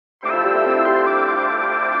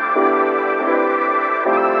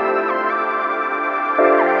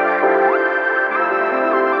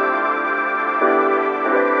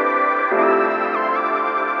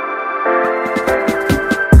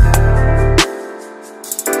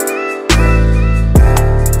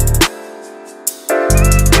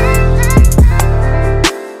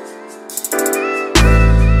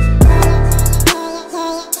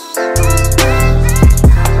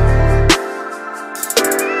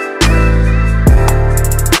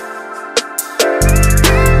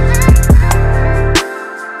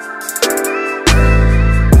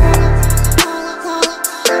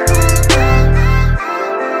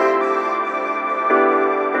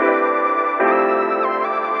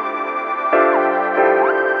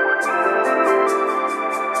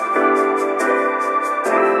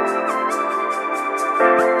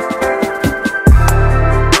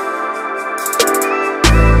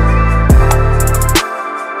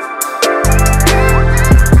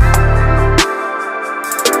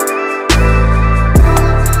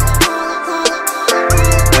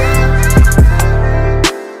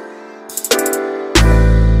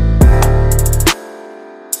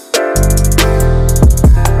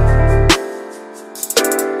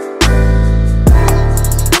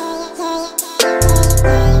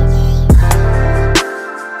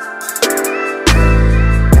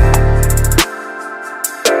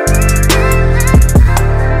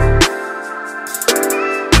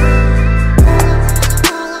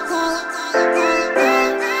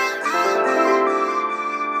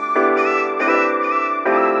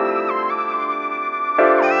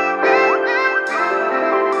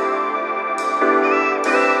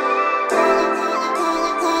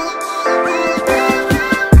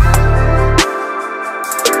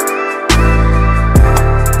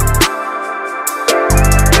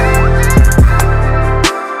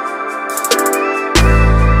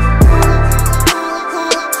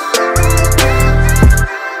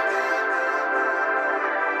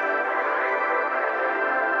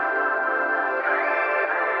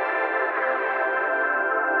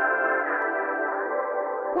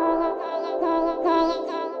Do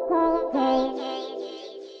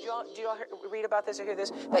you all read about this or hear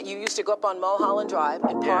this? That you used to go up on Mulholland Drive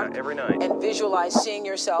and park every night and visualize seeing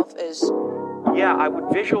yourself as... Yeah, I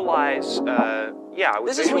would visualize,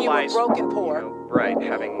 This is when you were broke and poor. You know, right,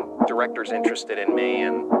 having directors interested in me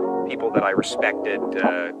and people that I respected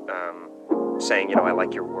saying, you know, I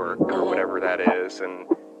like your work or whatever that is, and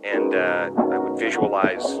I would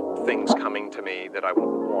visualize things coming to me that I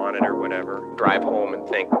wanted or whatever. Drive home and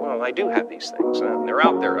think, well, I do have these things, and they're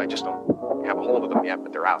out there. I just don't have a hold of them yet,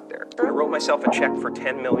 but they're out there. I wrote myself a check for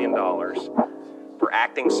 $10 million for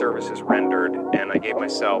acting services rendered, and I gave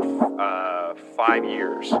myself 5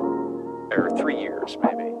 years, or 3 years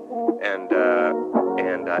maybe, and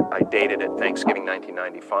I dated it Thanksgiving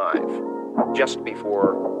 1995. Just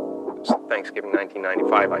before Thanksgiving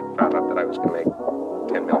 1995, I found out that I was going to make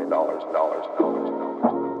 $10 million.